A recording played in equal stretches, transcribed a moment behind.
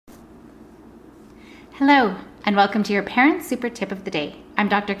Hello, and welcome to your Parent Super Tip of the Day. I'm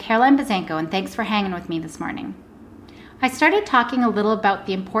Dr. Caroline Bazanko, and thanks for hanging with me this morning. I started talking a little about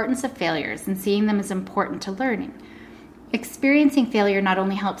the importance of failures and seeing them as important to learning. Experiencing failure not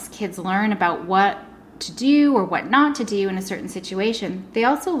only helps kids learn about what to do or what not to do in a certain situation, they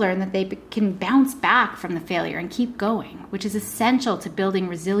also learn that they can bounce back from the failure and keep going, which is essential to building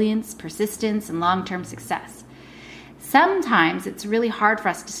resilience, persistence, and long-term success. Sometimes it's really hard for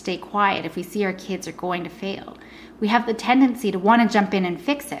us to stay quiet if we see our kids are going to fail. We have the tendency to want to jump in and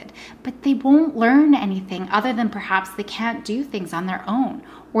fix it, but they won't learn anything other than perhaps they can't do things on their own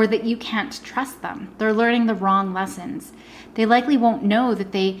or that you can't trust them. They're learning the wrong lessons. They likely won't know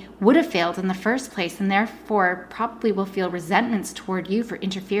that they would have failed in the first place and therefore probably will feel resentments toward you for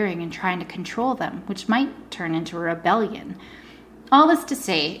interfering and trying to control them, which might turn into a rebellion. All this to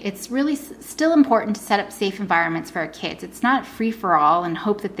say, it's really still important to set up safe environments for our kids. It's not free for all and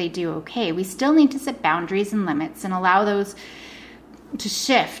hope that they do okay. We still need to set boundaries and limits and allow those to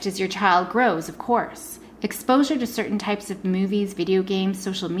shift as your child grows, of course. Exposure to certain types of movies, video games,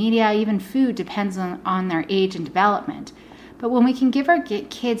 social media, even food depends on their age and development. But when we can give our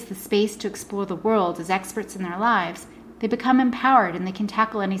kids the space to explore the world as experts in their lives, they become empowered and they can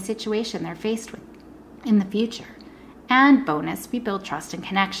tackle any situation they're faced with in the future. And bonus, we build trust and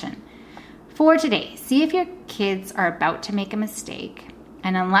connection. For today, see if your kids are about to make a mistake.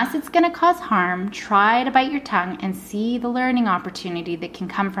 And unless it's going to cause harm, try to bite your tongue and see the learning opportunity that can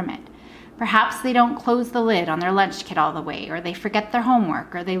come from it. Perhaps they don't close the lid on their lunch kit all the way, or they forget their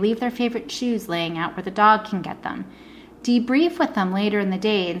homework, or they leave their favorite shoes laying out where the dog can get them. Debrief with them later in the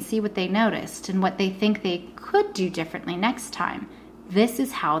day and see what they noticed and what they think they could do differently next time. This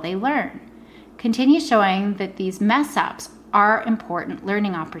is how they learn. Continue showing that these mess-ups are important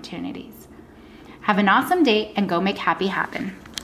learning opportunities. Have an awesome day and go make happy happen.